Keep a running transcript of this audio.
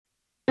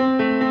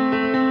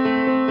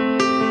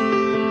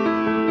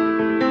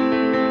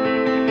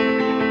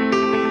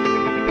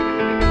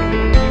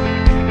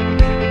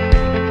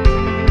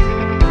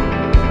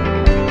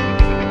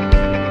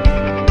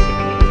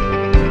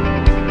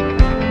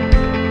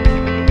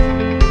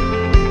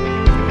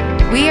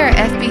We are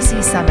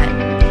FBC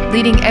Summit,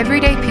 leading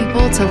everyday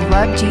people to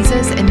love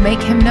Jesus and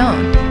make Him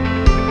known.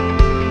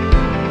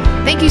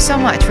 Thank you so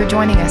much for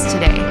joining us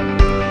today.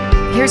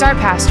 Here's our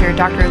pastor,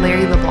 Dr.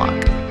 Larry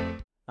LeBlanc.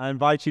 I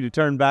invite you to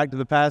turn back to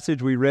the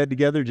passage we read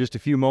together just a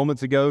few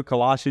moments ago,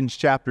 Colossians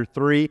chapter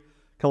 3.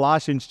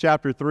 Colossians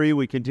chapter 3,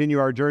 we continue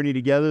our journey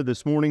together.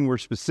 This morning we're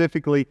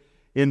specifically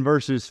in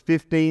verses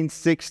 15,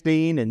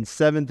 16, and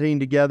 17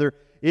 together.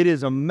 It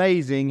is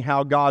amazing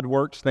how God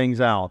works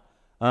things out.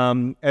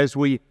 As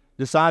we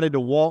decided to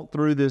walk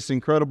through this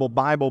incredible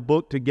Bible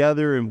book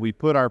together, and we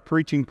put our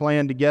preaching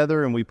plan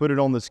together, and we put it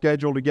on the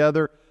schedule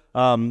together,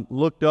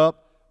 looked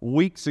up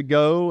weeks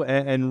ago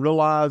and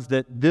realized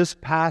that this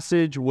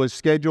passage was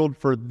scheduled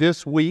for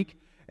this week,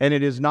 and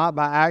it is not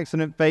by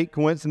accident, fate,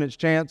 coincidence,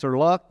 chance, or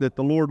luck that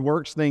the Lord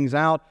works things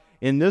out.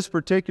 In this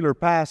particular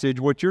passage,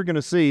 what you're going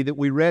to see that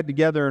we read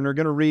together and are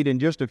going to read in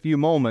just a few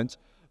moments,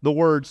 the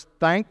words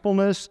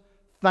thankfulness,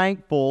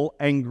 thankful,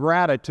 and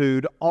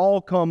gratitude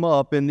all come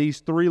up in these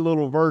three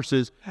little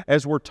verses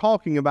as we're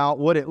talking about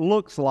what it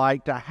looks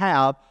like to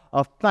have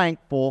a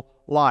thankful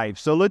life.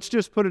 So let's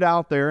just put it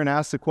out there and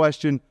ask the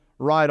question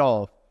right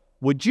off.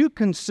 Would you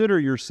consider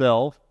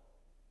yourself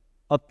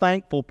a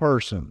thankful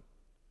person?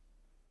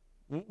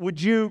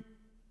 Would you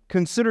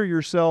consider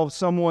yourself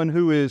someone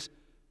who is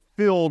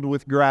filled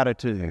with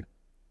gratitude?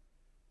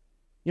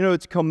 You know,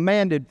 it's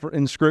commanded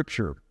in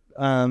Scripture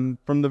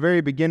from the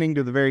very beginning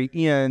to the very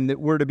end that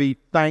we're to be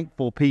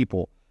thankful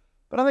people.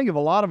 But I think if a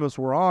lot of us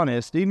were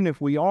honest, even if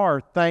we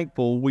are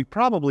thankful, we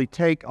probably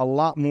take a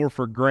lot more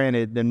for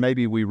granted than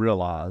maybe we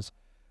realize.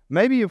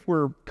 Maybe if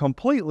we're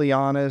completely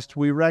honest,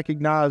 we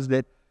recognize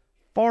that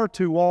far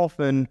too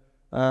often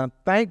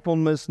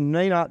thankfulness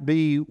may not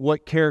be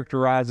what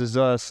characterizes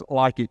us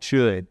like it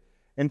should.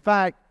 In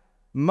fact,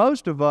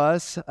 most of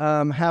us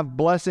have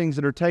blessings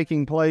that are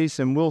taking place,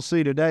 and we'll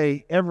see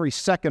today, every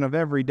second of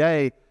every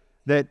day,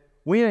 that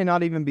we may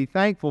not even be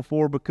thankful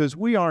for because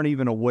we aren't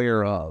even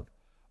aware of.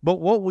 But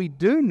what we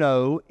do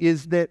know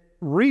is that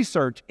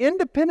research,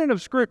 independent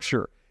of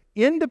Scripture,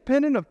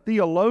 independent of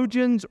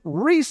theologians,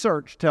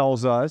 research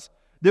tells us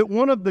that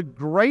one of the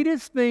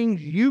greatest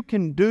things you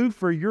can do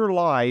for your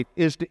life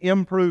is to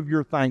improve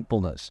your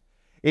thankfulness.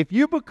 If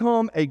you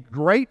become a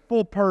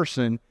grateful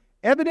person,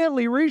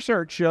 evidently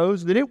research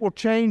shows that it will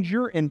change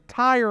your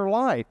entire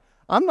life.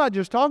 I'm not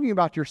just talking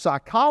about your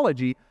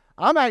psychology.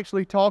 I'm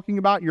actually talking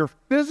about your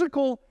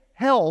physical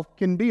health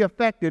can be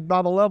affected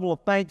by the level of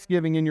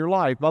thanksgiving in your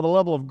life, by the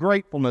level of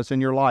gratefulness in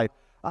your life.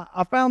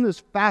 I found this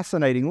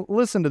fascinating.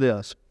 Listen to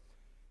this.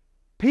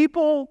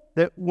 People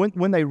that,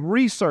 when they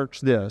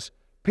researched this,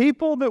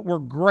 people that were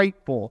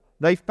grateful,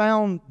 they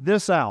found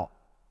this out.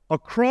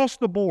 Across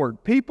the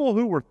board, people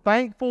who were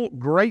thankful,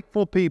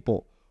 grateful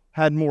people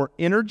had more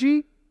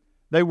energy,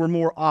 they were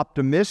more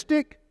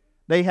optimistic,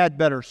 they had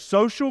better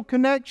social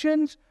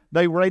connections,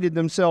 they rated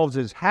themselves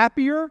as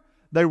happier,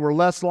 they were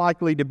less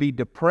likely to be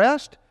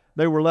depressed,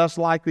 they were less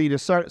likely to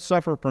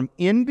suffer from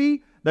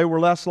envy, they were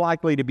less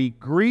likely to be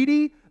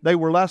greedy, they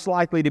were less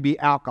likely to be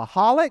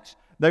alcoholics,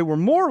 they were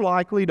more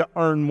likely to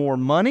earn more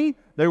money,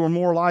 they were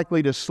more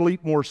likely to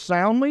sleep more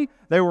soundly,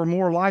 they were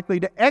more likely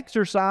to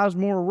exercise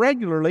more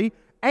regularly,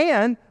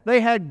 and they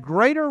had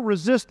greater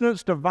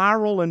resistance to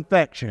viral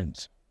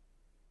infections.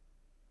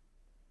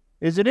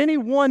 Is it any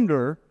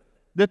wonder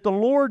that the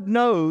Lord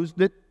knows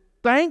that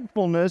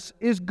thankfulness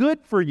is good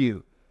for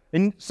you?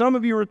 And some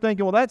of you are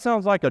thinking, well, that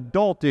sounds like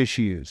adult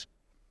issues.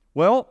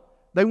 Well,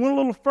 they went a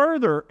little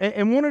further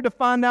and wanted to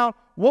find out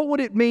what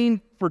would it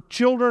mean for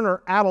children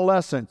or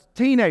adolescents,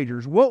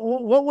 teenagers. What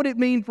would it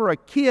mean for a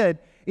kid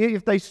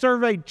if they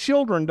surveyed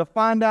children to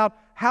find out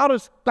how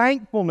does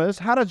thankfulness,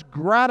 how does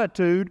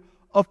gratitude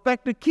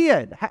affect a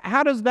kid?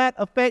 How does that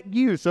affect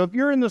you? So if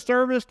you're in the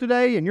service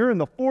today and you're in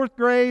the 4th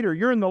grade or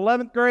you're in the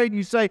 11th grade,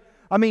 you say,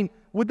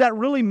 would that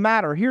really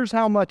matter? Here's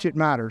how much it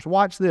matters.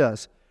 Watch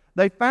this.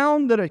 They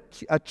found that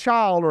a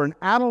child or an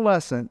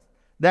adolescent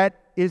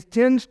that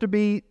tends to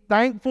be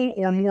thankful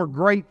or more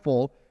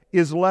grateful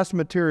is less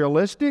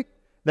materialistic.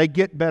 They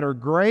get better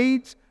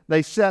grades.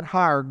 They set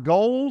higher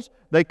goals.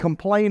 They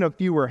complain of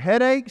fewer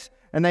headaches,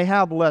 and they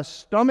have less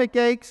stomach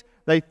aches.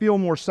 They feel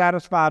more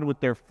satisfied with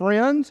their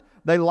friends.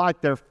 They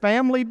like their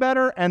family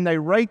better, and they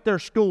rate their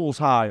schools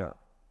higher.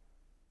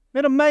 Isn't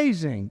it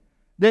amazing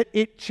that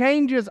it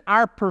changes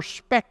our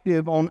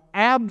perspective on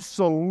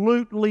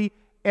absolutely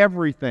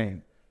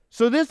everything?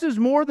 So this is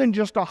more than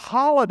just a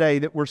holiday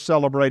that we're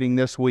celebrating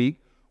this week.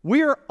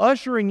 We are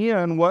ushering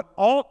in what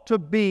ought to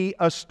be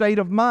a state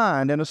of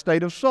mind and a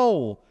state of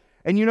soul.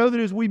 And you know that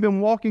as we've been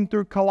walking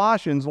through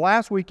Colossians,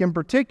 last week in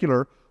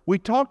particular, we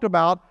talked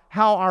about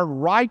how our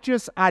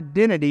righteous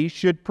identity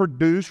should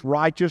produce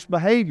righteous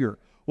behavior.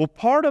 Well,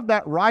 part of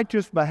that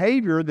righteous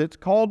behavior that's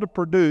called to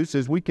produce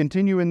as we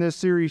continue in this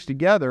series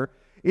together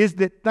is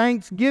that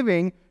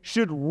thanksgiving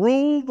should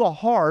rule the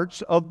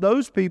hearts of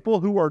those people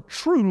who are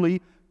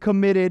truly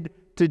committed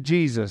to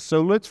Jesus. So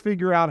let's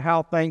figure out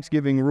how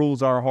thanksgiving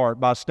rules our heart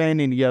by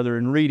standing together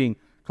and reading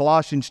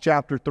Colossians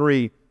chapter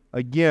 3.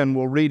 Again,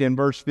 we'll read in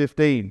verse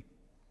 15.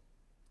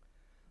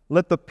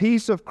 Let the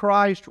peace of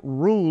Christ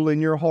rule in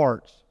your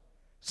hearts,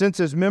 since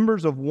as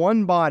members of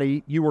one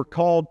body you were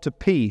called to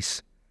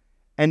peace,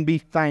 and be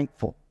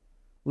thankful.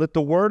 Let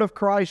the word of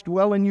Christ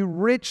dwell in you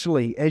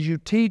richly as you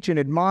teach and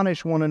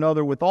admonish one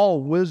another with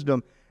all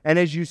wisdom, and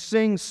as you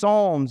sing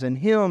psalms and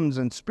hymns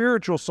and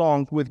spiritual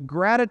songs with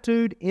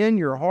gratitude in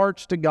your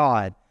hearts to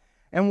God.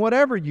 And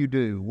whatever you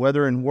do,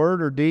 whether in word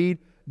or deed,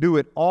 do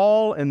it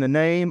all in the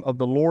name of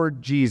the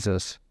Lord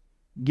Jesus,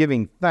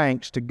 giving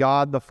thanks to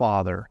God the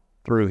Father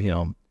through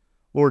Him.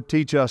 Lord,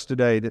 teach us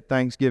today that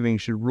thanksgiving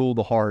should rule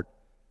the heart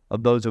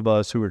of those of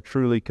us who are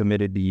truly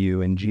committed to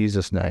You. In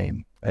Jesus'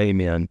 name,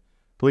 amen.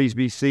 Please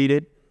be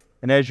seated.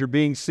 And as you're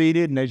being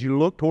seated and as you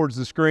look towards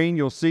the screen,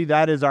 you'll see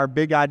that is our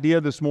big idea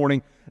this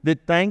morning,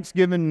 that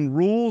thanksgiving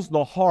rules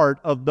the heart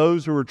of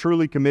those who are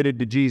truly committed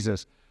to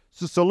Jesus.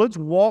 So let's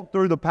walk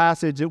through the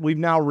passage that we've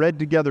now read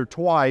together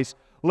twice.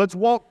 Let's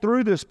walk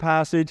through this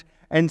passage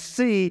and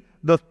see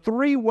the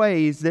three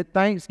ways that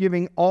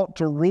thanksgiving ought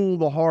to rule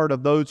the heart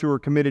of those who are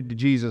committed to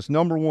Jesus.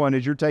 Number one,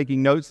 as you're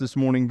taking notes this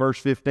morning, verse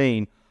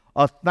 15,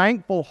 a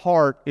thankful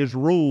heart is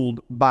ruled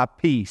by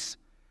peace.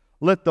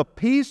 Let the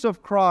peace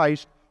of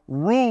Christ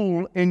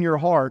rule in your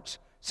hearts,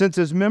 since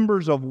as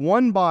members of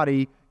one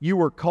body you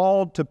were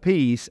called to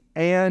peace,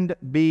 and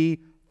be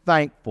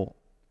thankful.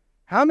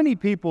 How many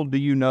people do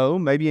you know,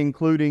 maybe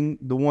including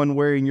the one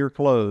wearing your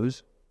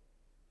clothes,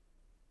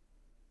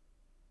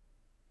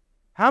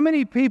 how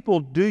many people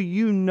do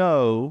you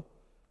know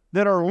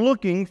that are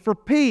looking for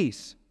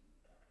peace?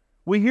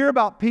 We hear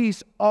about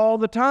peace all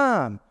the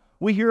time.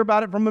 We hear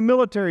about it from a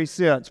military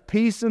sense,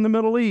 peace in the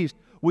Middle East.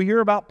 We hear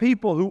about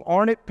people who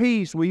aren't at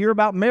peace. We hear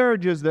about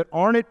marriages that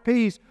aren't at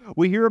peace.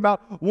 We hear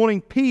about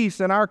wanting peace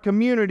in our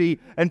community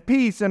and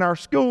peace in our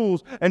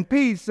schools and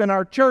peace in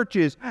our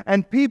churches.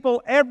 And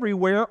people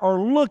everywhere are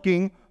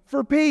looking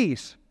for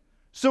peace.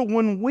 So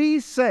when we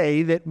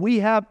say that we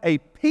have a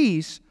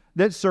peace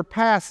that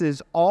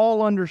surpasses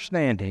all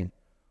understanding,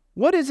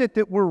 what is it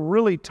that we're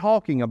really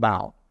talking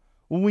about?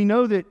 Well, we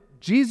know that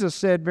Jesus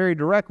said very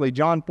directly,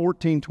 John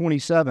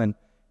 14:27,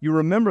 you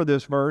remember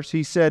this verse,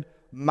 He said,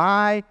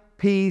 "My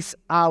peace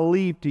I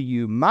leave to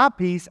you. My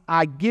peace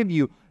I give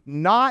you,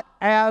 not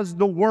as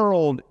the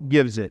world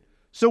gives it."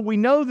 So we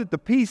know that the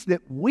peace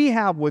that we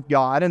have with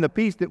God and the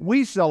peace that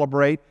we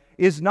celebrate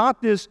is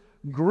not this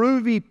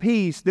groovy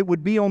peace that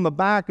would be on the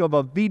back of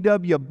a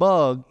VW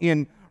Bug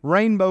in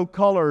rainbow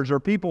colors or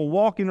people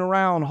walking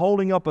around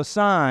holding up a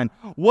sign.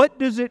 What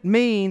does it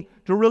mean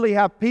to really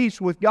have peace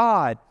with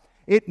God?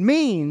 It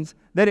means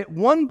that at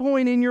one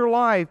point in your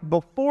life,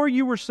 before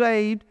you were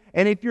saved,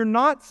 and if you're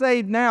not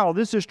saved now,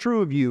 this is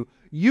true of you,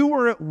 you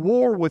were at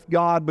war with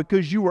God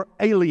because you were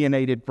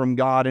alienated from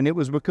God, and it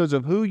was because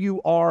of who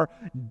you are,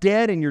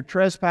 dead in your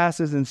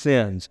trespasses and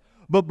sins.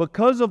 But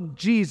because of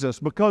Jesus,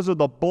 because of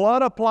the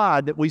blood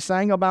applied that we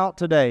sang about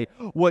today,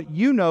 what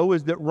you know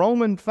is that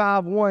Romans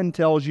 5:1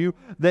 tells you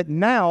that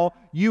now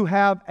you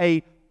have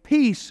a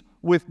peace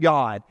with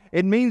God.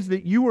 It means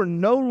that you are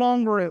no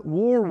longer at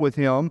war with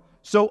Him,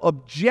 so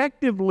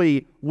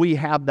objectively we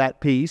have that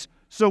peace.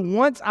 So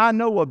once I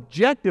know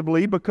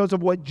objectively, because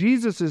of what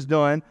Jesus has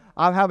done,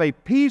 I have a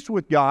peace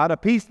with God, a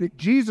peace that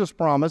Jesus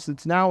promised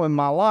that's now in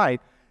my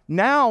life.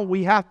 Now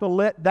we have to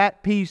let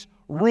that peace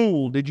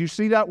rule. Did you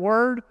see that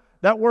word?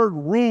 That word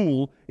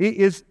rule,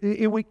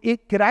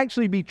 it could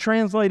actually be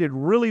translated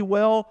really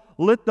well.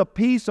 Let the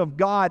peace of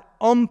God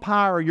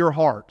umpire your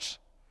hearts.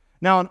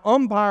 Now, an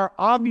umpire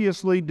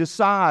obviously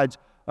decides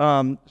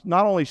not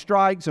only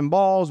strikes and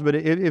balls, but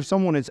if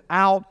someone is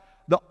out,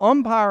 the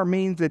umpire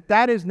means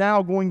that is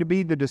now going to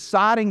be the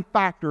deciding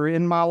factor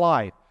in my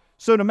life.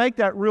 So to make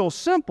that real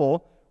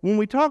simple, when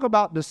we talk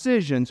about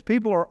decisions,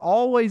 people are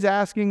always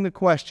asking the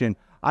question,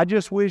 I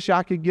just wish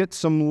I could get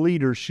some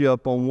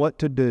leadership on what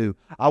to do.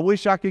 I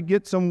wish I could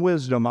get some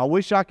wisdom. I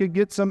wish I could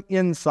get some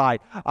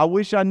insight. I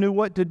wish I knew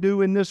what to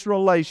do in this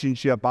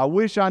relationship. I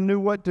wish I knew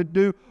what to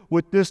do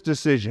with this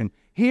decision.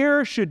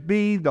 Here should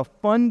be the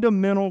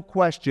fundamental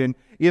question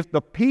if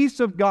the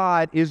peace of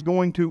God is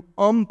going to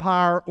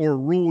umpire or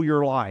rule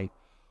your life.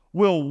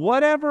 Will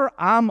whatever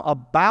I'm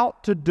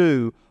about to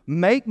do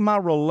make my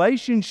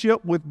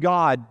relationship with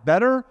God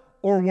better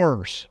or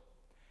worse?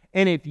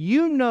 And if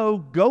you know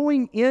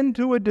going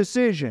into a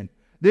decision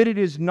that it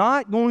is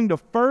not going to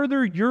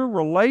further your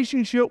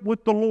relationship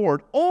with the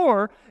Lord,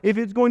 or if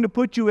it's going to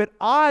put you at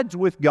odds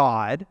with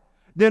God,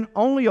 then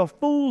only a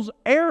fool's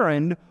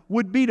errand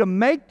would be to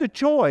make the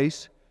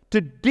choice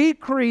to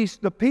decrease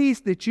the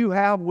peace that you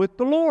have with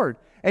the Lord.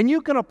 And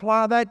you can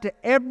apply that to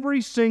every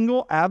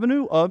single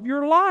avenue of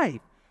your life,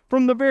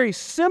 from the very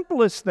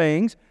simplest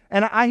things.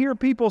 And I hear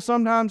people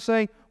sometimes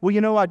say,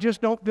 well, I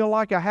just don't feel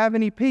like I have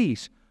any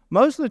peace.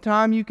 Most of the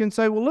time you can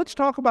say, well, let's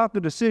talk about the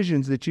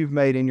decisions that you've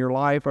made in your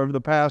life over the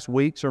past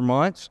weeks or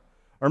months,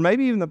 or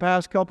maybe even the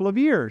past couple of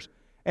years.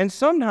 And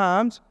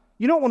sometimes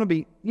you don't want to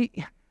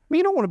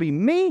be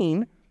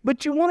mean,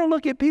 but you want to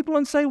look at people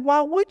and say,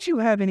 why would you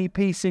have any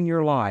peace in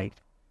your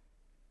life?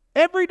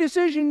 Every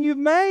decision you've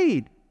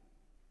made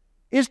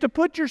is to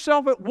put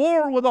yourself at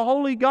war with a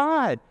holy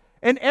God.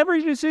 And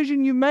every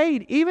decision you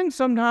made, even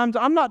sometimes,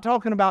 I'm not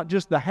talking about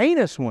just the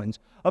heinous ones,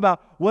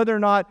 about whether or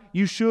not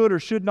you should or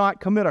should not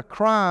commit a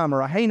crime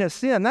or a heinous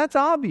sin. That's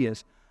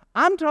obvious.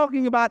 I'm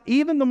talking about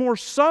even the more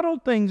subtle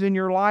things in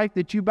your life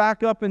that you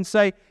back up and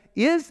say,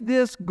 is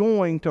this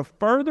going to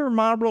further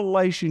my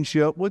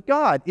relationship with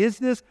God? Is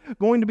this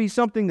going to be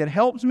something that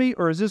helps me,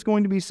 or is this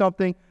going to be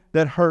something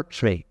that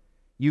hurts me?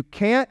 You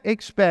can't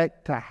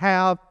expect to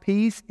have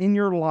peace in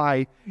your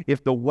life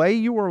if the way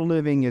you are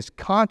living is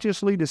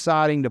consciously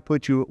deciding to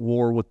put you at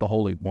war with the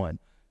Holy One.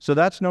 So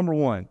that's number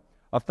one.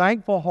 A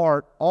thankful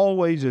heart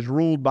always is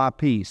ruled by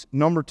peace.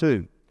 Number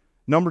two,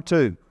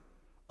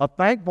 a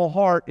thankful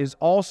heart is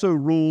also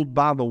ruled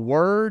by the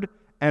Word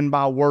and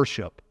by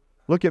worship.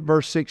 Look at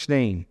verse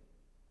 16.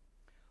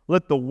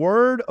 Let the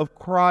word of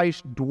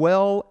Christ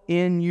dwell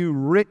in you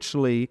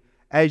richly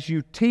as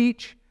you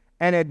teach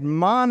and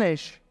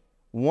admonish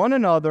one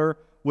another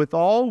with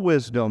all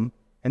wisdom.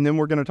 And then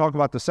we're going to talk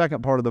about the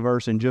second part of the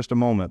verse in just a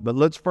moment. But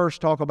let's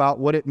first talk about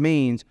what it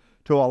means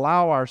to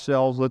allow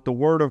ourselves, let the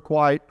word of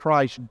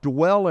Christ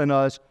dwell in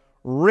us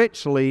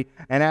richly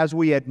and as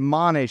we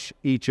admonish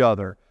each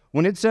other.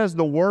 When it says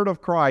the word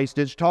of Christ,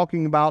 it's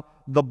talking about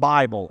the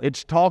Bible.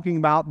 It's talking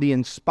about the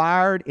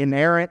inspired,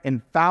 inerrant,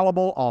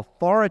 infallible,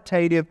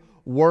 authoritative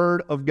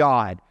Word of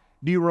God.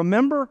 Do you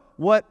remember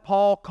what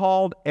Paul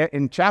called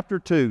in chapter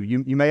 2?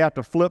 You may have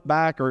to flip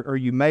back or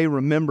you may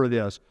remember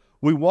this.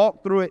 We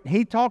walked through it.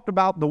 He talked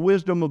about the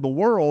wisdom of the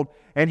world,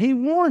 and he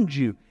warned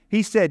you.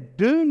 He said,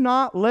 do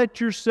not let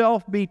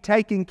yourself be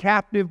taken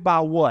captive by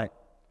what?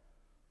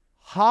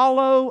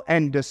 Hollow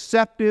and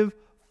deceptive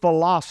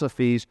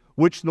philosophies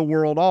which the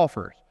world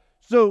offers.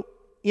 So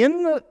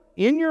in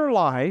your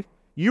life,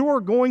 you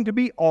are going to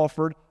be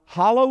offered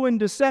hollow and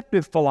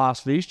deceptive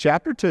philosophies,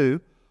 chapter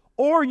 2,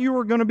 or you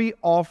are going to be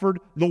offered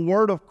the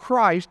word of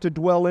Christ to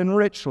dwell in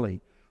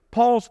richly.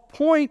 Paul's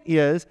point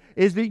is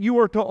that you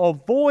are to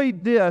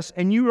avoid this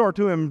and you are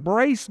to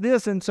embrace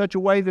this in such a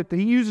way that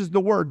he uses the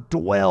word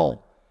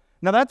dwell.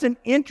 Now that's an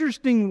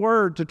interesting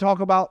word to talk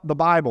about the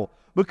Bible,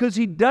 because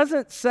he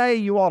doesn't say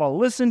you ought to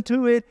listen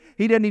to it.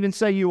 He doesn't even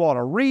say you ought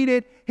to read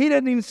it. He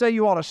doesn't even say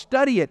you ought to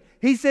study it.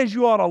 He says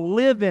you ought to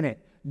live in it.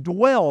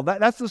 Dwell.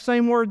 That's the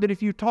same word that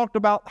if you talked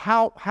about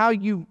how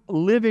you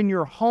live in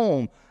your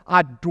home.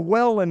 I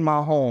dwell in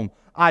my home.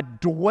 I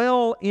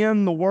dwell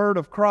in the Word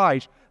of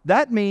Christ.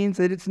 That means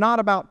that it's not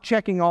about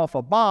checking off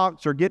a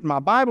box or getting my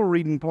Bible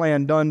reading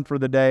plan done for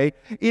the day.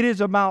 It is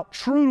about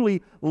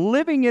truly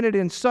living in it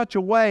in such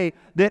a way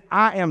that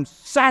I am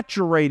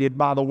saturated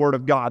by the Word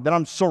of God, that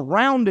I'm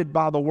surrounded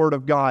by the Word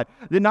of God,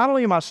 that not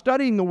only am I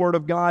studying the Word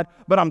of God,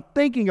 but I'm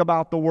thinking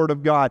about the Word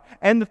of God.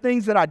 And the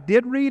things that I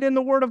did read in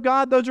the Word of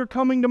God, those are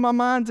coming to my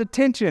mind's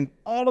attention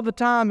all of the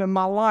time in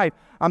my life.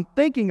 I'm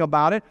thinking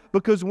about it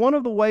because one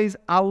of the ways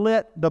I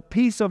let the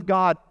peace of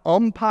God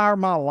umpire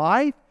my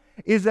life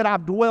is that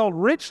I've dwelled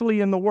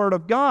richly in the Word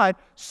of God.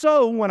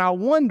 So when I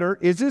wonder,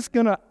 is this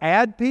going to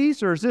add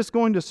peace or is this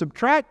going to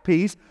subtract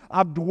peace?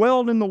 I've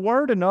dwelled in the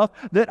Word enough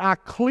that I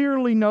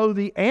clearly know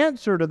the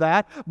answer to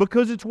that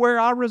because it's where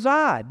I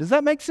reside. Does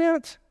that make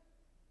sense?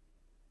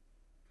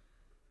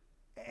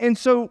 And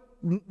so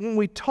when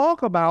we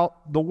talk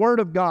about the Word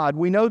of God,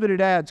 we know that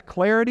it adds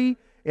clarity,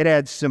 it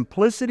adds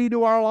simplicity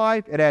to our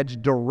life, it adds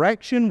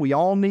direction. We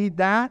all need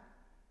that.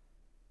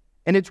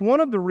 And it's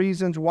one of the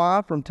reasons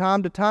why from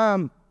time to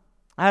time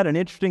I had an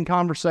interesting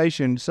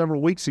conversation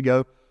several weeks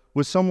ago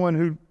with someone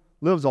who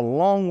lives a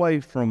long way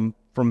from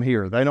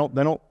here. They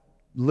don't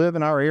live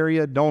in our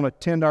area, don't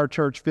attend our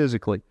church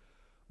physically.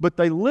 But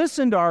they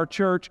listen to our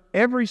church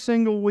every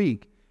single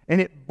week. And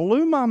it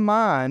blew my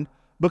mind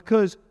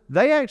because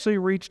they actually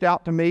reached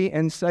out to me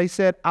and they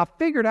said, I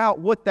figured out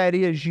what that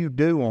is you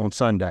do on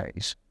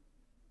Sundays.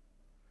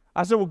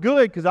 I said, well,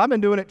 good, because I've been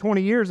doing it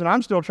 20 years and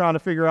I'm still trying to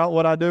figure out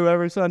what I do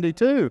every Sunday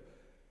too.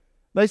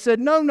 They said,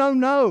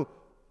 no.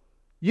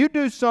 You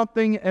do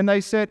something, and they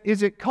said,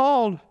 is it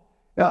called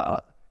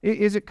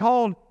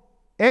expo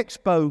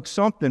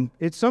something?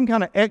 It's some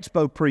kind of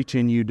expo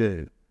preaching you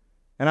do.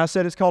 And I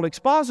said, it's called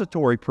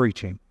expository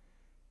preaching.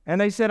 And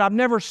they said, I've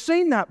never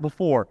seen that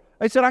before.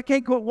 They said, I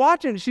can't quit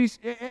watching.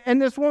 And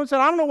this woman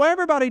said, I don't know why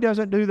everybody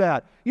doesn't do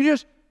that. You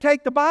just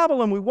take the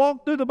Bible and we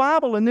walk through the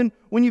Bible, and then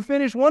when you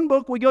finish one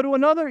book, we go to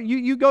another.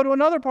 You go to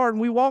another part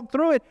and we walk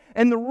through it.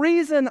 And the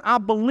reason I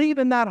believe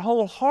in that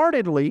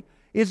wholeheartedly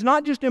is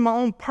not just in my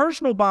own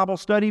personal Bible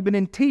study, but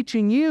in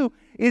teaching you,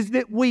 is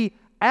that we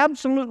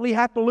absolutely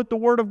have to let the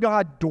Word of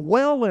God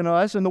dwell in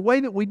us. And the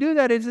way that we do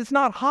that is it's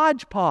not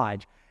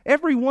hodgepodge.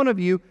 Every one of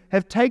you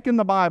have taken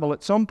the Bible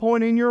at some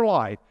point in your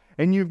life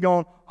and you've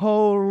gone,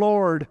 oh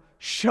Lord,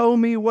 show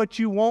me what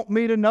you want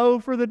me to know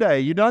for the day.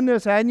 You done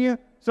this, hadn't you?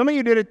 Some of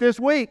you did it this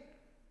week.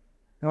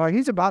 They're like,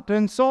 he's about to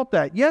insult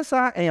that. Yes,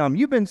 I am.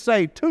 You've been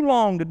saved too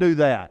long to do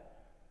that.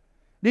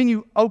 Then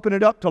you open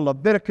it up to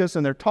Leviticus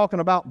and they're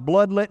talking about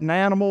bloodletting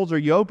animals, or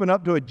you open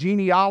up to a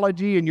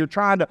genealogy and you're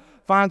trying to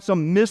find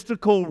some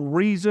mystical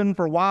reason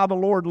for why the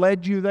Lord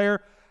led you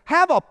there.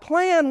 Have a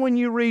plan when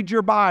you read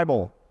your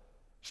Bible.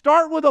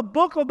 Start with a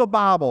book of the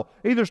Bible.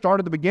 Either start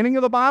at the beginning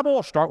of the Bible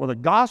or start with a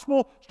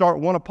gospel, start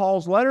one of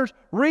Paul's letters.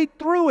 Read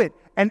through it.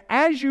 And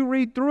as you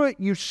read through it,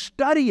 you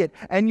study it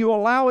and you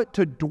allow it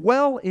to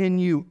dwell in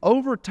you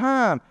over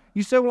time.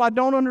 You say, well, I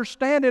don't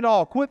understand it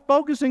all. Quit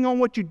focusing on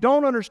what you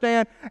don't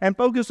understand and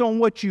focus on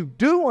what you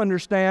do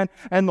understand.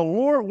 And the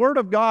Word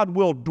of God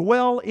will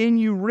dwell in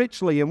you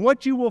richly. And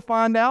what you will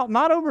find out,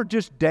 not over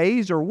just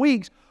days or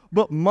weeks,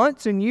 but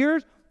months and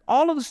years,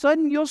 all of a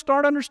sudden you'll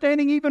start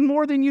understanding even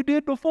more than you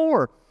did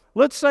before.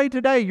 Let's say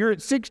today you're at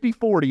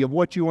 60-40 of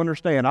what you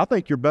understand. I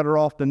think you're better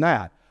off than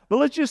that. But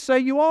let's just say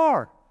you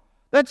are.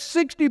 That's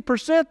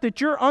 60%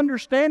 that you're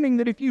understanding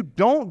that if you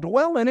don't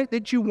dwell in it,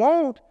 that you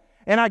won't.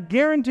 And I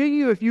guarantee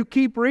you, if you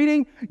keep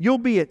reading, you'll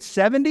be at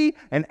 70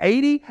 and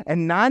 80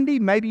 and 90.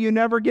 Maybe you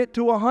never get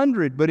to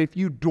 100. But if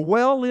you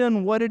dwell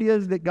in what it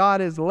is that God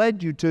has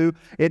led you to,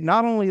 it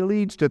not only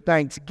leads to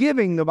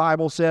thanksgiving, the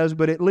Bible says,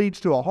 but it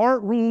leads to a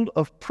heart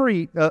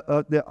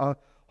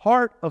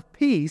of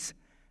peace.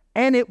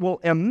 And it will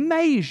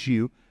amaze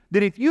you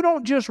that if you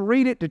don't just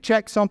read it to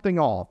check something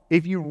off,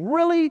 if you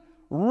really,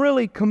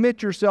 really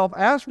commit yourself,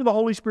 ask for the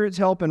Holy Spirit's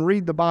help and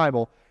read the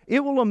Bible, it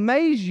will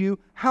amaze you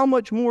how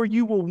much more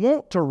you will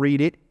want to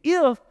read it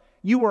if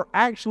you are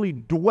actually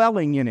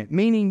dwelling in it,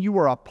 meaning you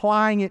are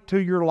applying it to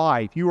your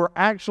life. You are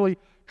actually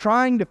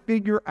trying to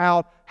figure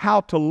out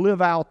how to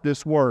live out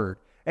this Word.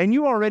 And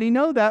you already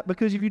know that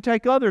because if you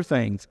take other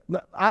things,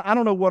 I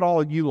don't know what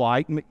all you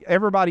like.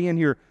 Everybody in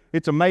here,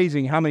 it's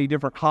amazing how many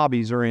different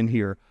hobbies are in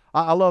here.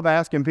 I love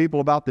asking people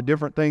about the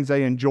different things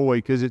they enjoy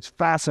because it's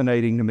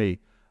fascinating to me.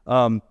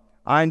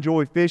 I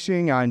enjoy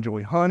fishing. I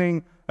enjoy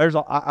hunting.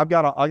 I've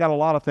got a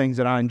lot of things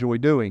that I enjoy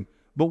doing.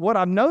 But what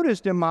I've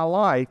noticed in my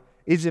life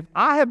is if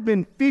I have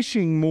been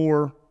fishing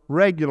more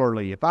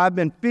regularly, if I've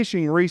been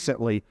fishing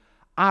recently,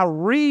 I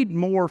read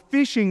more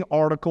fishing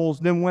articles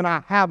than when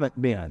I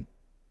haven't been.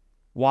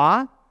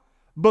 Why?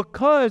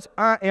 Because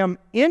I am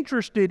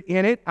interested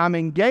in it, I'm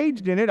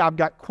engaged in it, I've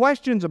got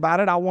questions about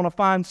it, I want to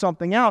find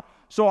something out,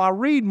 so I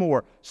read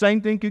more.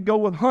 Same thing could go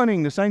with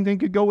hunting, the same thing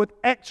could go with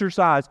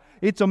exercise.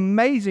 It's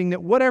amazing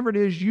that whatever it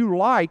is you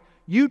like,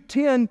 you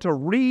tend to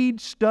read,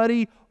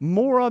 study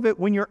more of it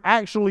when you're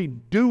actually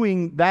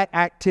doing that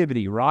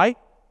activity, right?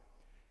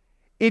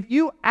 If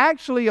you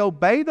actually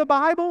obey the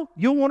Bible,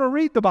 you'll want to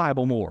read the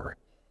Bible more.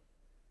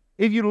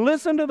 If you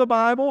listen to the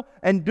Bible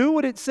and do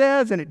what it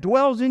says and it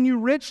dwells in you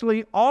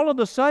richly, all of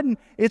a sudden,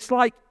 it's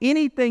like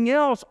anything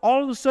else.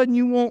 All of a sudden,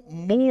 you want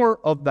more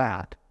of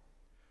that.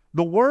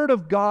 The Word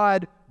of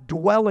God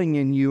dwelling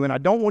in you, and I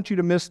don't want you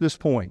to miss this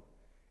point.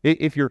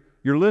 If you're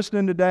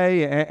listening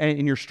today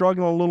and you're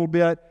struggling a little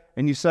bit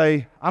and you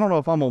say, I don't know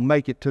if I'm going to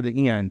make it to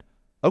the end.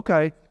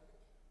 Okay,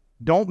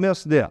 don't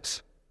miss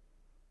this.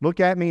 Look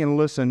at me and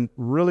listen.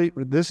 Really,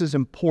 this is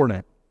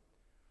important.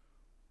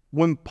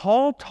 When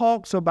Paul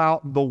talks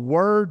about the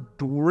Word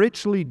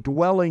richly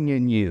dwelling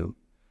in you,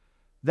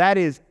 that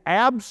is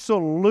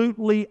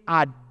absolutely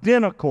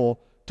identical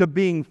to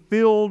being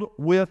filled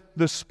with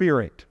the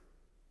Spirit.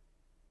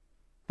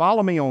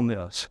 Follow me on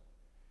this.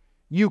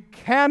 You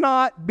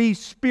cannot be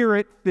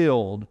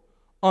Spirit-filled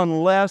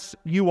unless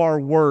you are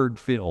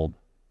Word-filled.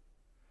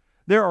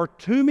 There are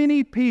too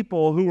many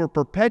people who are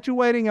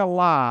perpetuating a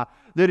lie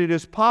that it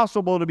is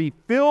possible to be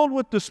filled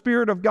with the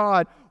Spirit of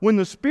God when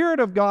the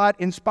Spirit of God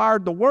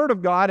inspired the Word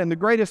of God, and the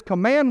greatest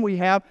command we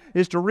have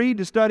is to read,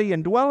 to study,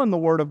 and dwell in the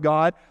Word of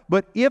God.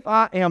 But if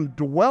I am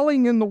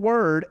dwelling in the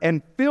Word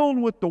and filled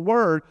with the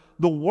Word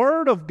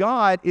of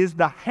God is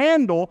the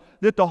handle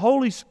that the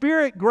Holy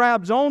Spirit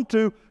grabs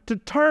onto to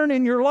turn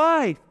in your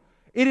life.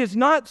 It is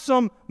not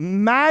some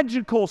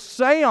magical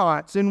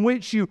seance in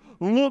which you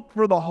look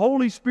for the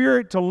Holy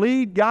Spirit to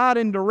lead, guide,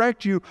 and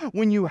direct you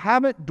when you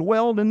haven't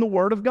dwelled in the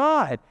Word of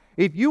God.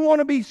 If you want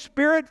to be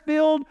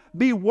Spirit-filled,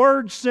 be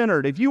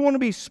Word-centered. If you want to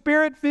be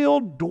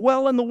Spirit-filled,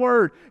 dwell in the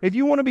Word. If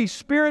you want to be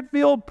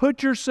Spirit-filled,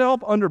 put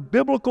yourself under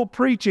biblical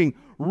preaching.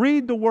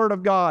 Read the Word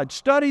of God.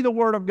 Study the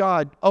Word of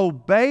God.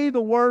 Obey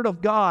the Word of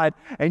God,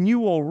 and you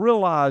will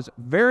realize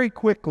very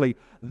quickly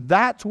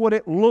that's what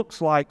it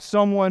looks like,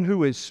 someone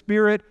who is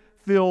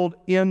Spirit-filled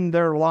in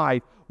their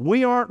life.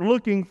 We aren't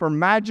looking for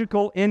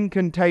magical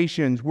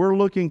incantations. We're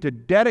looking to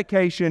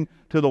dedication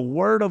to the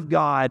Word of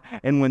God,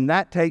 and when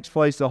that takes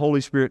place, the Holy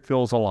Spirit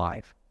fills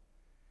alive.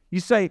 You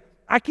say,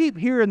 I keep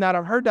hearing that.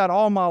 I've heard that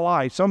all my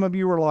life. Some of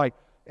you are like,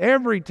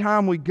 every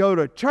time we go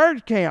to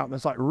church camp,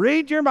 it's like,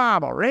 read your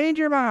Bible, read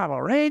your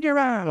Bible, read your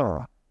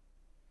Bible.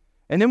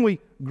 And then we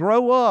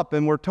grow up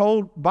and we're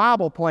told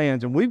Bible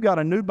plans, and we've got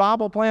a new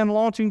Bible plan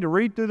launching to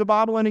read through the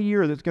Bible in a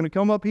year that's going to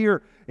come up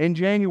here in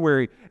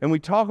January. And we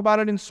talk about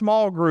it in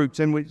small groups,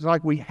 and it's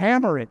like we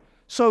hammer it.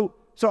 So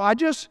I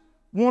just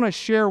want to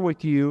share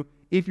with you,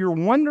 if you're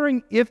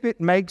wondering if it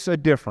makes a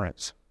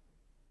difference,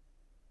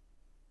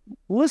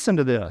 listen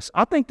to this.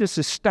 I think this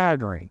is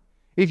staggering.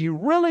 If you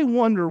really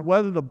wonder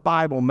whether the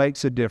Bible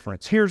makes a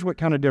difference, here's what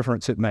kind of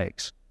difference it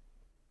makes.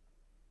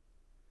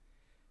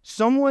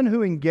 Someone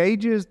who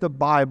engages the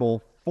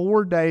Bible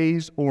 4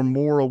 days or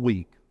more a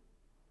week,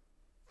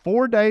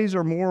 4 days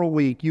or more a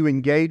week, you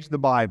engage the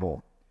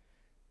Bible.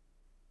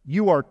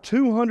 you are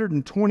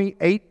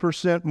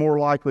 228% more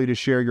likely to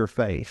share your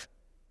faith.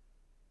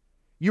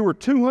 You are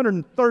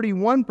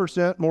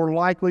 231% more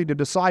likely to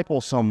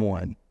disciple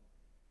someone.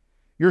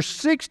 You're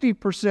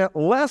 60%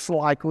 less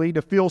likely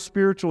to feel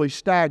spiritually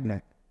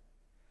stagnant.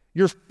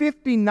 You're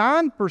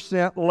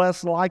 59%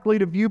 less likely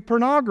to view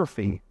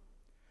pornography.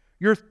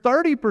 You're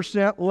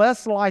 30%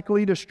 less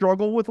likely to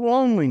struggle with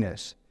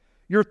loneliness.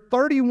 You're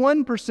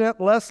 31%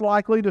 less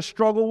likely to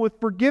struggle with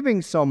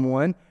forgiving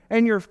someone,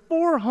 and you're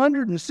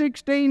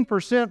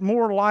 416%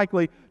 more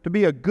likely to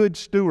be a good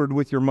steward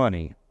with your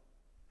money.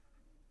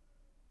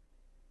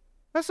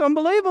 That's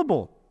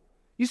unbelievable.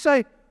 You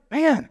say,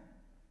 man,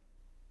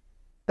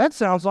 that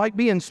sounds like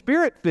being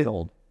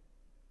Spirit-filled.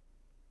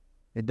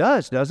 It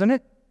does, doesn't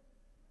it?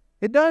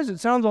 It does.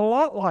 It sounds a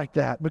lot like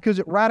that because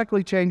it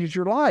radically changes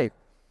your life.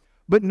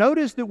 But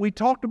notice that we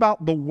talked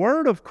about the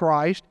Word of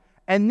Christ,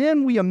 and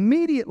then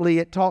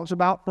it talks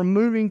about from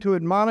moving to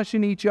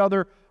admonishing each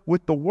other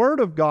with the Word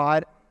of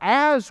God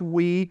as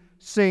we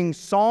sing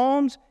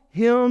psalms,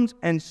 hymns,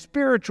 and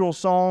spiritual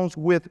songs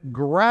with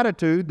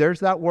gratitude. There's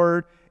that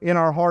word in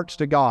our hearts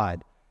to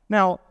God.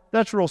 Now,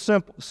 that's real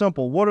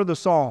simple. What are the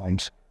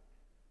psalms?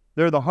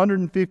 They're the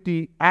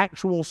 150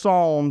 actual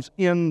psalms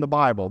in the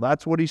Bible.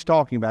 That's what he's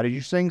talking about. As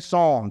you sing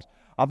psalms,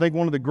 I think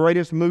one of the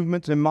greatest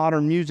movements in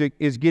modern music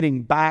is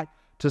getting back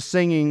to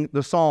singing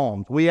the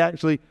psalms. We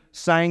actually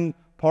sang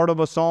part of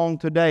a song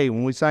today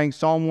when we sang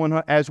Psalm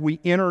 100. As we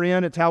enter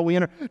in, it's how we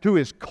enter to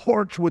his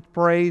courts with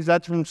praise.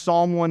 That's from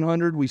Psalm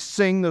 100. We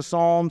sing the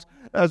psalms.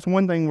 That's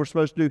one thing we're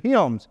supposed to do.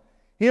 Hymns.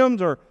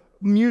 Hymns are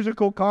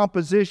musical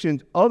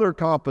compositions, other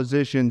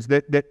compositions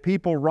that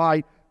people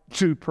write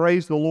to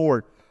praise the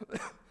Lord.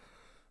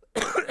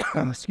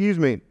 Excuse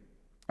me.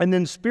 And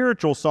then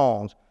spiritual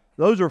songs.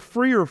 Those are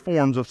freer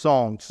forms of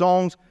songs.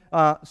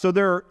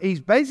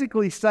 He's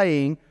basically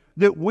saying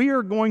that we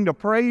are going to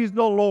praise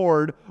the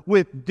Lord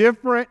with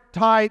different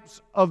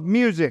types of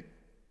music.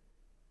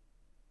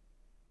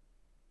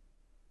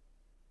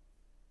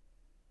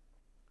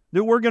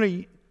 That we're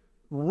going to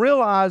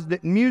realize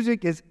that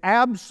music is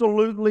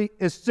absolutely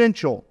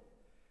essential.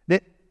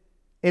 That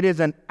it is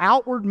an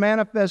outward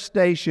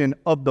manifestation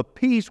of the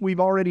peace we've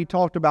already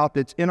talked about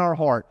that's in our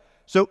heart.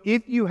 So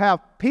if you have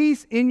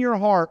peace in your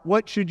heart,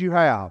 what should you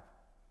have?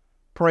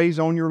 Praise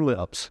on your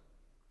lips.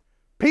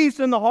 Peace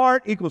in the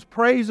heart equals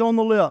praise on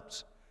the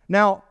lips.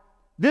 Now,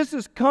 this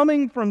is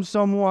coming from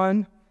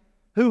someone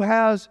who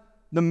has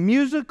the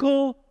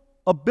musical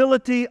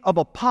ability of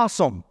a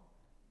possum.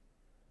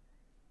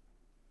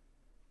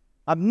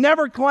 I've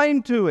never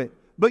claimed to it,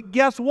 but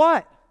guess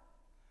what?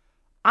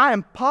 I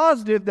am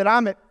positive that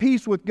I'm at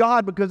peace with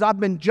God because I've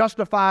been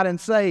justified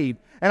and saved.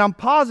 And I'm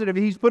positive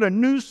He's put a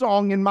new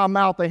song in my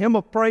mouth, a hymn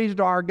of praise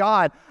to our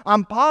God.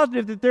 I'm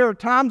positive that there are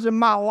times in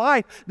my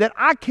life that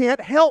I can't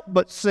help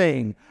but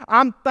sing.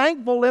 I'm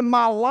thankful in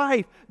my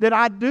life that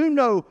I do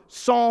know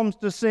psalms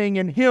to sing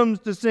and hymns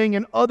to sing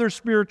and other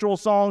spiritual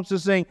songs to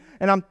sing.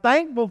 And I'm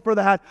thankful for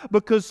that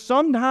because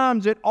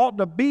sometimes it ought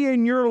to be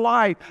in your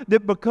life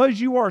that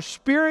because you are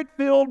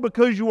Spirit-filled,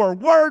 because you are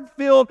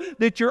Word-filled,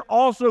 that you're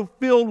also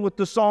filled with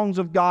the songs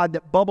of God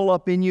that bubble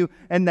up in you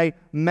and they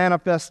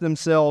manifest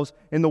themselves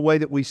in the way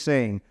that we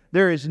sing.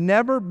 There has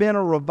never been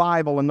a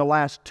revival in the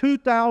last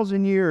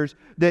 2,000 years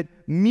that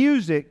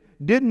music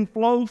didn't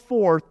flow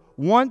forth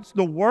once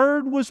the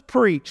Word was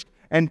preached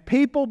and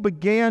people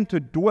began to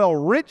dwell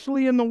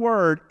richly in the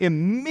Word.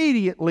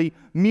 Immediately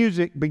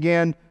music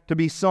began to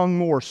be sung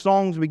more.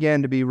 Songs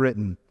began to be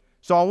written.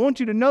 So I want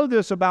you to know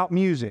this about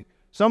music.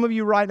 Some of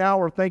you right now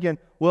are thinking,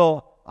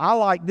 well, I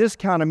like this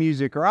kind of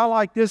music or I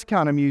like this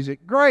kind of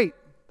music. Great.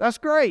 That's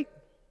great.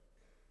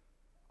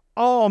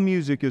 All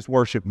music is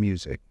worship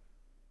music.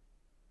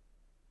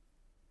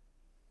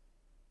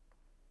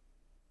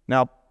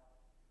 Now,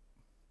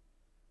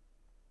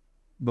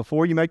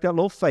 before you make that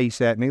little face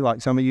at me like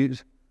some of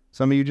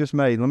you just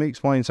made, let me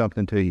explain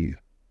something to you.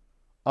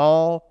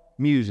 All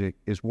music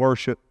is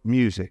worship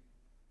music.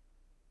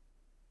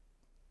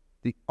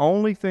 The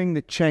only thing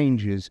that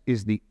changes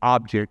is the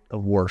object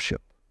of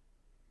worship.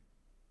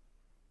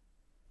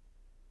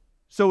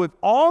 So if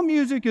all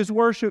music is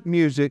worship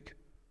music,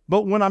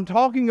 but when I'm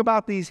talking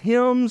about these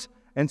hymns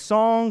and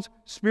songs,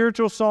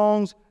 spiritual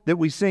songs that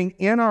we sing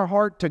in our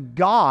heart to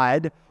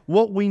God,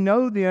 what we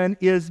know then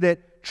is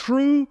that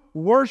true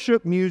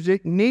worship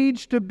music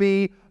needs to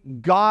be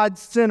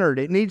God-centered.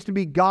 It needs to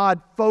be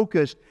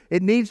God-focused.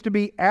 It needs to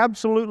be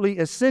absolutely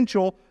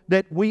essential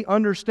that we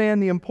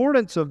understand the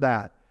importance of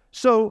that.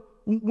 So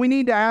we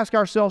need to ask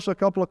ourselves a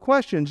couple of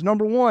questions.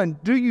 Number one,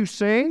 do you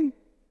sing?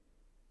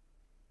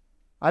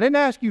 I didn't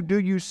ask you, do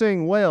you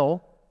sing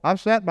well? I've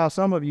sat by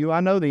some of you. I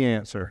know the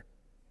answer.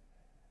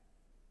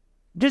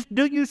 Just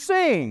do you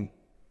sing?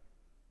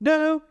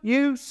 Do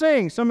you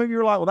sing? Some of you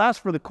are like, well, that's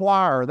for the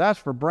choir, or that's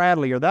for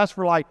Bradley, or that's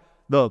for like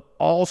the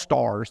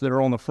all-stars that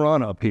are on the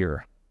front up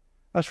here.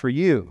 That's for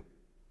you.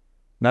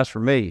 And that's for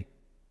me.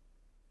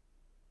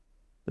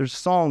 There's a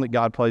song that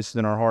God places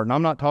in our heart, and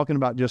I'm not talking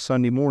about just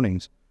Sunday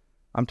mornings.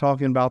 I'm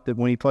talking about that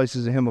when He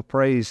places a hymn of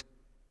praise.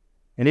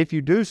 And if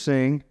you do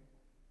sing,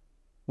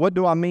 What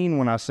do I mean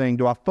when I sing?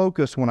 Do I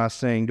focus when I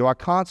sing? Do I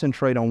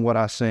concentrate on what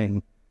I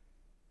sing?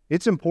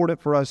 It's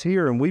important for us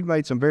here, and we've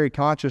made some very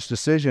conscious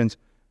decisions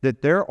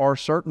that there are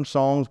certain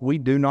songs we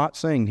do not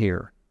sing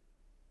here.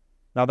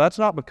 Now, that's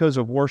not because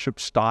of worship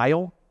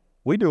style.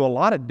 We do a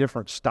lot of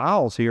different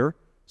styles here.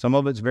 Some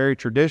of it's very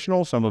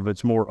traditional, some of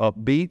it's more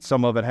upbeat,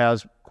 some of it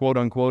has, quote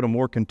unquote, a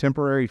more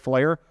contemporary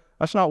flair.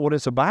 That's not what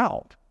it's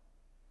about.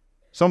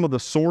 Some of the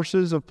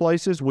sources of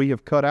places we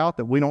have cut out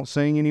that we don't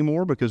sing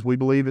anymore because we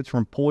believe it's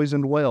from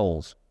poisoned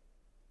wells.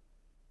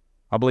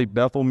 I believe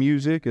Bethel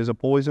music is a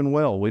poisoned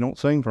well. We don't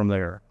sing from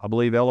there. I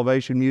believe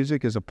Elevation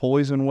music is a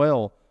poisoned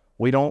well.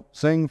 We don't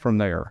sing from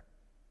there.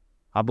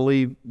 I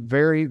believe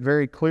very,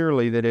 very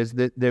clearly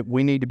that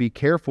we need to be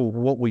careful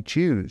with what we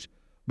choose.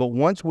 But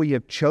once we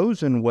have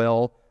chosen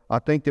well, I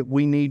think that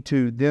we need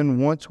to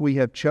then, once we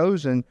have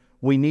chosen,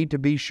 we need to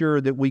be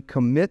sure that we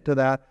commit to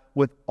that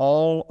with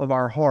all of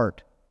our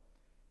heart.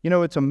 You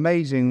know, it's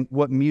amazing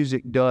what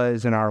music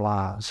does in our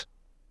lives.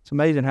 It's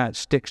amazing how it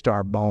sticks to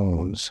our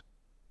bones.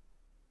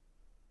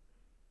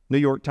 New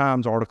York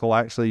Times article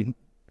actually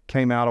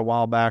came out a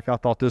while back. I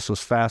thought this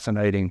was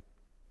fascinating.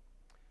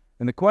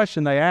 And the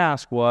question they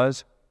asked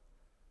was,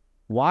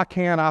 why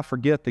can't I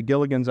forget the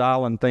Gilligan's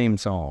Island theme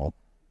song?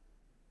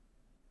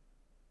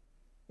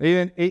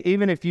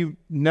 Even if you've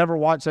never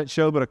watched that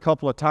show but a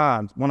couple of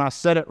times, when I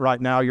said it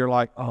right now, you're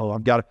like, oh,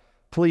 I've got to,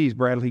 please,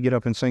 Bradley, get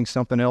up and sing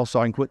something else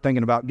so I can quit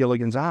thinking about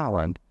Gilligan's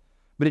Island.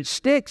 But it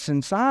sticks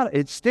inside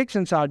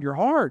your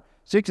heart,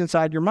 sticks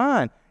inside your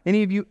mind.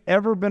 Any of you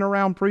ever been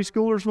around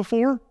preschoolers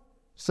before?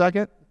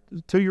 Second,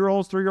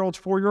 2-year-olds, 3-year-olds,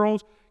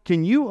 4-year-olds?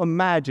 Can you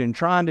imagine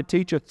trying to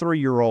teach a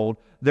 3-year-old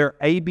their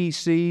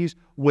ABCs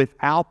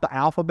without the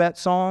alphabet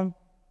song?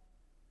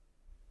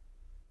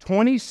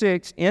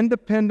 26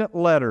 independent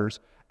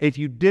letters. If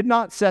you did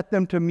not set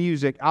them to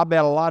music, I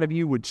bet a lot of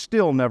you would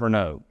still never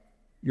know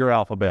your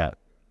alphabet.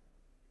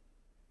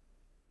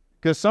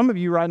 Because some of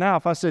you right now,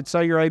 if I said,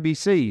 say your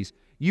ABCs,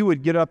 you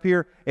would get up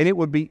here and it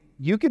would be,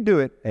 you could do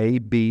it A,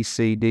 B,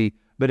 C, D,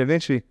 but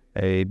eventually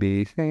A,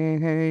 B, C,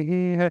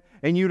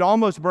 and you'd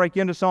almost break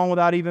into song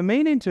without even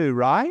meaning to,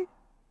 right?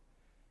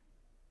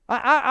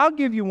 I'll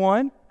give you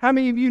one. How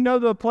many of you know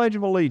the Pledge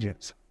of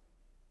Allegiance?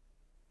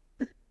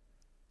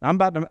 I'm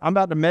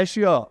about to mess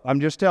you up. I'm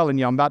just telling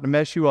you, I'm about to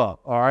mess you up,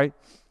 all right?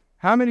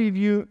 How many of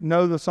you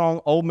know the song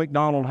Old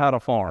MacDonald Had a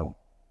Farm?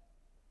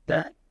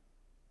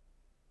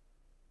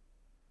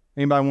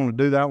 Anybody want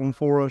to do that one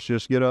for us?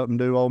 Just get up and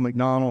do Old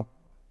MacDonald?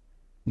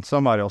 And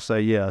somebody will say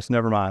yes,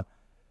 never mind.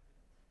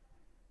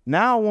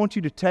 Now I want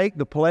you to take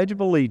the Pledge of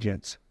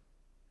Allegiance.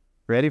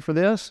 Ready for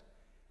this?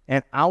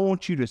 And I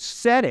want you to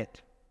set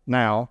it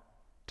now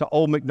to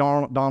Old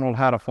MacDonald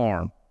Had a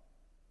Farm.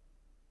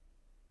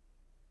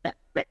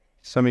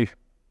 Some of you,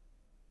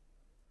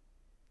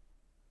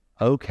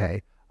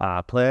 okay.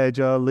 I pledge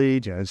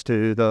allegiance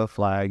to the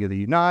flag of the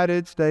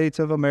United States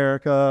of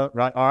America.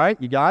 Right? All right,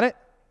 you got it?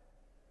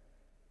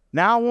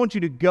 Now I want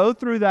you to go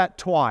through that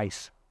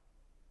twice.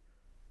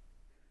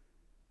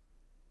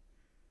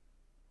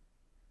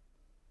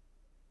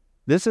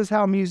 This is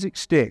how music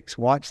sticks.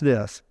 Watch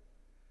this.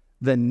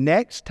 The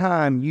next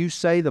time you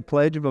say the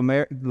Pledge of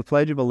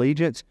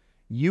Allegiance,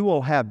 you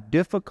will have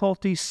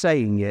difficulty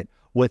saying it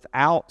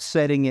without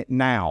setting it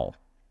now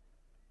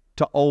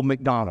to Old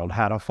MacDonald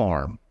Had a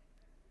Farm.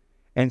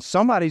 And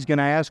somebody's going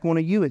to ask one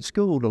of you at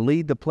school to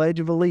lead the Pledge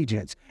of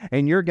Allegiance.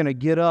 And you're going to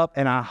get up,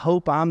 and I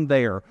hope I'm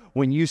there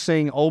when you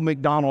sing Old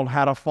MacDonald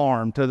Had a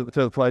Farm to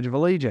the Pledge of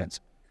Allegiance.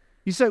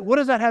 You say, what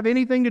does that have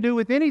anything to do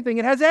with anything?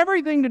 It has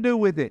everything to do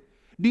with it.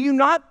 Do you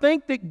not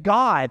think that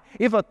God,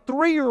 if a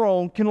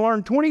 3-year-old can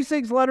learn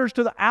 26 letters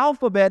to the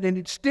alphabet and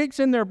it sticks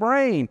in their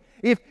brain,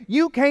 if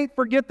you can't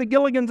forget the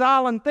Gilligan's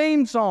Island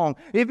theme song,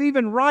 if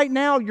even right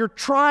now you're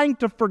trying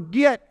to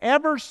forget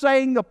ever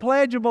saying the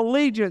Pledge of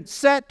Allegiance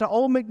set to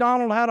Old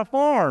MacDonald Had a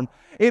Farm,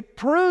 it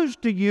proves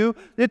to you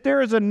that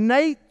there is an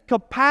innate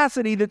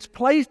capacity that's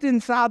placed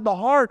inside the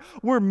heart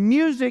where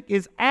music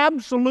is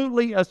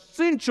absolutely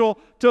essential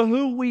to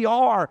who we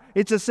are.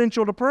 It's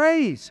essential to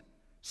praise.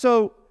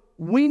 So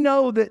we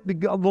know that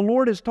the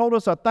Lord has told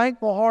us a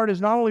thankful heart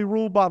is not only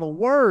ruled by the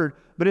Word,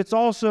 but it's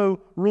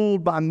also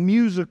ruled by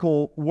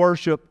musical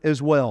worship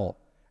as well.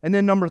 And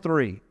then number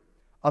 3,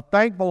 a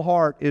thankful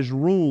heart is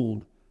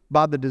ruled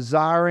by the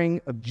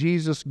desiring of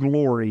Jesus'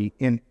 glory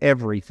in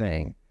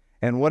everything.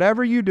 And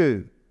whatever you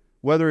do,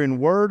 whether in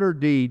word or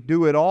deed,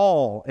 do it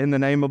all in the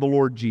name of the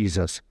Lord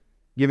Jesus,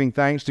 giving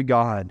thanks to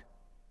God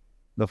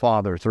the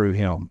Father through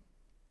Him.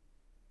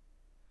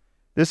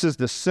 This is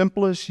the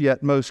simplest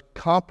yet most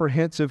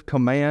comprehensive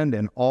command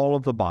in all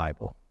of the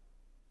Bible.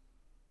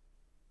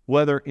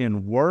 Whether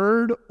in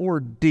word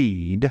or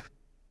deed,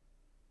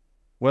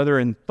 whether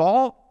in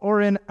thought or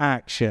in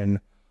action,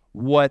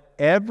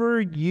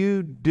 whatever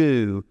you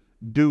do,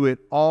 do it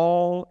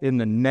all in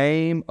the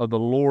name of the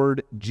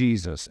Lord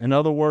Jesus. In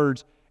other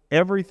words,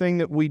 everything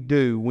that we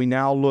do, we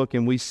now look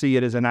and we see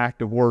it as an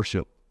act of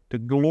worship to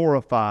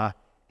glorify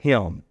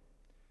Him.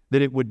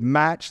 That it would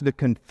match the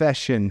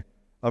confession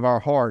of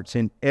our hearts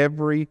in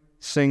every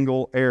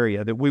single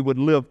area, that we would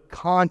live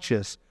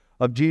conscious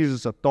of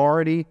Jesus'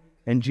 authority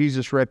and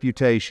Jesus'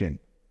 reputation.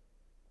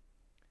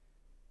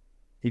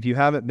 If you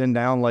haven't been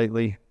down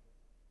lately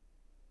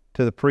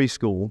to the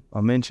preschool,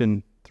 I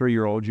mentioned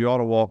 3-year-olds, you ought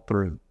to walk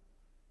through.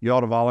 You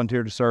ought to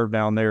volunteer to serve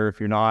down there if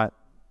you're not,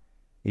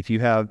 if you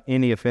have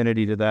any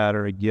affinity to that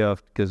or a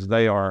gift, because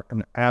they are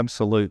an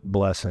absolute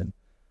blessing.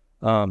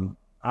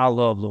 I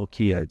love little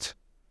kids.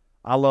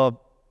 I love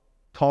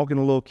talking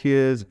to little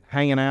kids,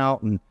 hanging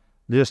out, and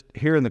just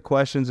hearing the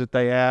questions that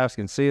they ask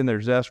and seeing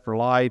their zest for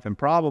life. And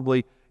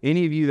probably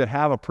any of you that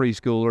have a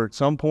preschooler at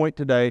some point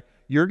today,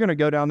 you're going to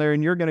go down there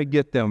and you're going to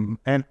get them.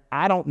 And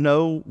I don't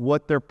know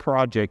what their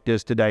project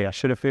is today. I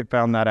should have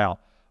found that out.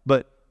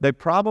 But they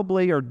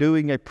probably are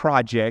doing a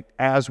project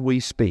as we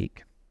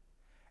speak.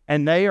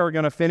 And they are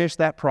going to finish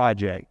that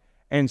project.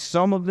 And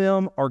some of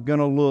them are going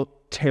to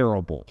look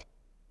terrible.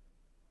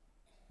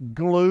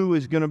 Glue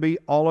is going to be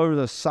all over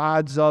the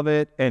sides of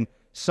it, and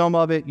some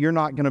of it you're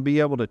not going to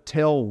be able to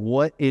tell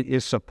what it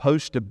is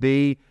supposed to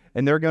be,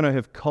 and they're going to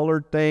have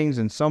colored things,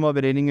 and some of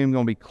it ain't even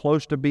going to be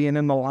close to being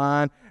in the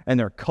line, and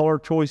their color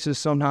choices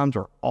sometimes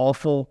are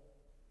awful.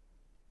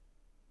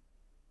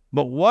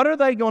 But what are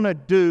they going to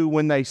do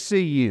when they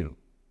see you?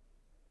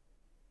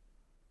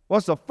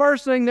 What's the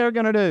first thing they're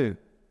going to do?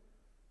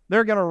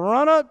 They're going to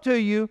run up to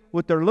you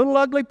with their little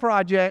ugly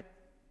project,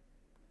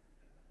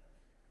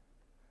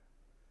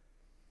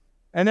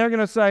 and they're going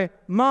to say,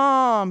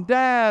 Mom,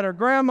 Dad, or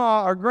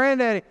Grandma, or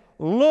Granddaddy,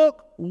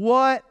 look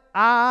what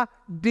I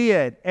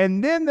did.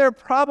 And then they're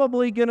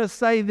probably going to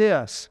say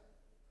this.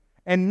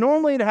 And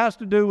normally it has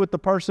to do with the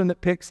person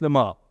that picks them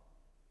up.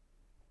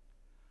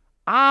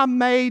 I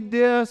made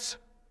this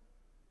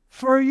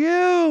for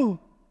you.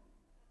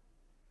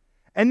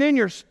 And then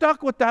you're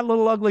stuck with that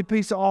little ugly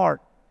piece of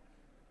art,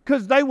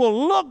 because they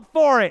will look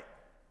for it.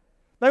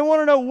 They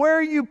want to know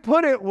where you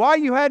put it, why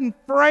you hadn't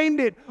framed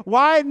it,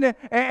 why, they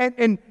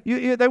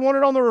want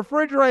it on the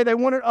refrigerator, they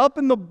want it up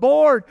in the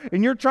board,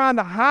 and you're trying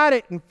to hide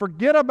it and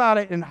forget about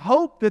it and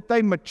hope that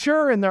they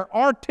mature in their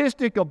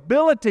artistic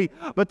ability,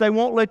 but they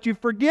won't let you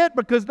forget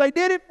because they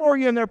did it for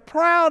you and they're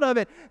proud of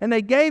it and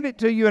they gave it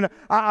to you. And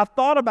I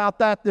thought about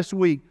that this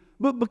week,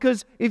 but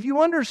because if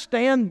you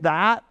understand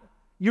that,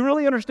 you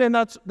really understand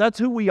that's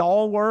who we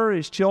all were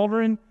as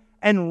children.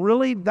 And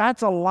really,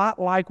 that's a lot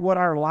like what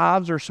our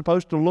lives are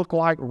supposed to look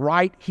like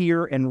right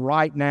here and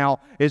right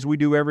now as we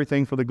do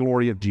everything for the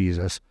glory of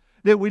Jesus.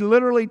 That we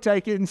literally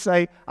take it and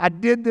say, I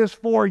did this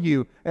for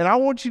you. And I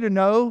want you to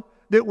know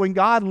that when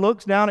God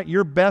looks down at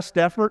your best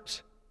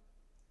efforts,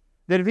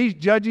 that if He's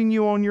judging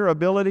you on your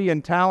ability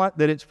and talent,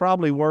 that it's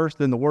probably worse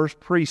than the worst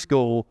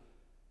preschool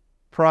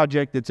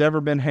project that's ever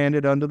been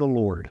handed unto the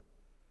Lord.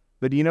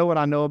 But do you know what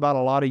I know about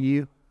a lot of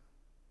you?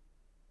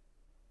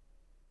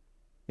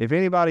 If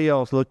anybody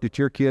else looked at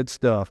your kids'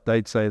 stuff,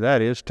 they'd say,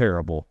 that is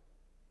terrible.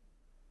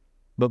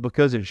 But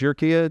because it's your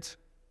kids,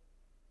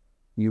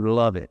 you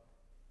love it.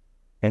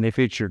 And if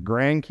it's your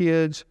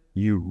grandkids,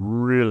 you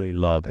really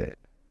love it,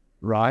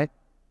 right?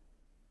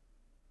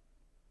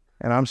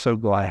 And I'm so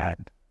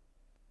glad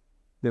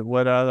that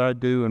whatever I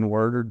do in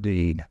word or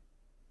deed,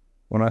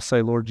 when I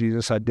say, Lord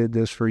Jesus, I did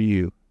this for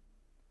you,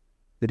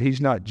 that He's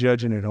not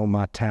judging it on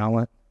my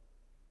talent.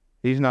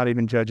 He's not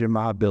even judging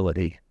my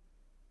ability,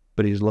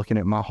 but He's looking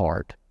at my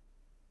heart.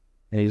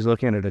 And He's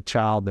looking at a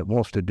child that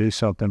wants to do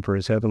something for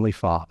his Heavenly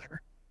Father,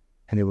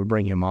 and it would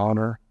bring Him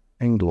honor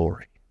and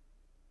glory.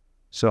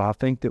 So I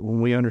think that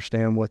when we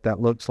understand what that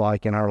looks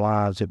like in our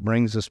lives, it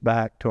brings us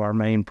back to our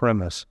main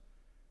premise,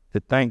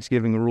 that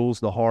thanksgiving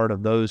rules the heart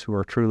of those who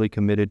are truly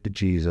committed to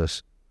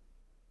Jesus.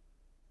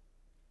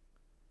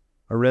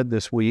 I read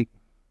this week,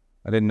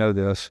 I didn't know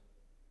this,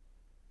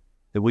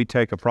 that we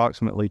take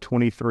approximately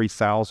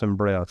 23,000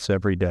 breaths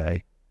every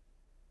day.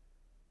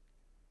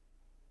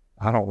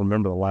 I don't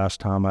remember the last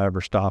time I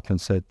ever stopped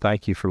and said,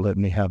 thank you for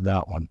letting me have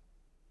that one.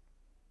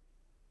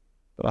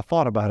 But I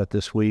thought about it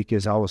this week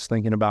as I was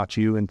thinking about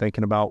you and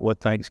thinking about what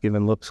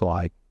Thanksgiving looks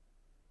like.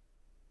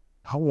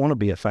 I want to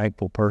be a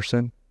thankful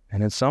person,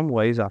 and in some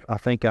ways I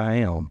think I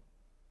am,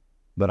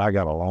 but I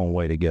got a long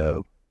way to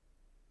go.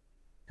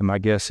 And my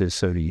guess is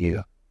so do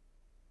you.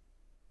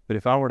 But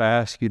if I were to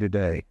ask you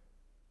today,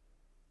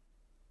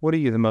 what are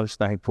you the most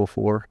thankful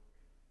for?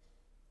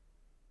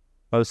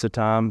 Most of the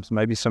times,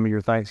 maybe some of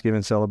your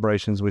Thanksgiving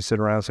celebrations, we sit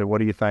around and say, what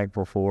are you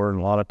thankful for? And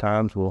a lot of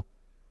times we'll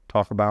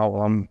talk about,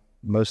 well, I'm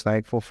most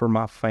thankful for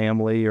my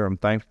family, or I'm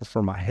thankful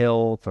for my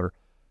health, or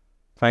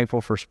thankful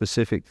for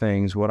specific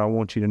things. What I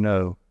want you to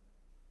know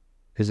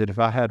is that if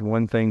I had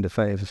one thing to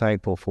be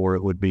thankful for,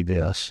 it would be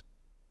this.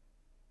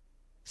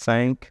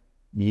 Thank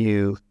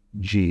you,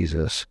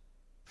 Jesus,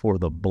 for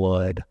the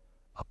blood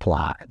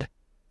applied.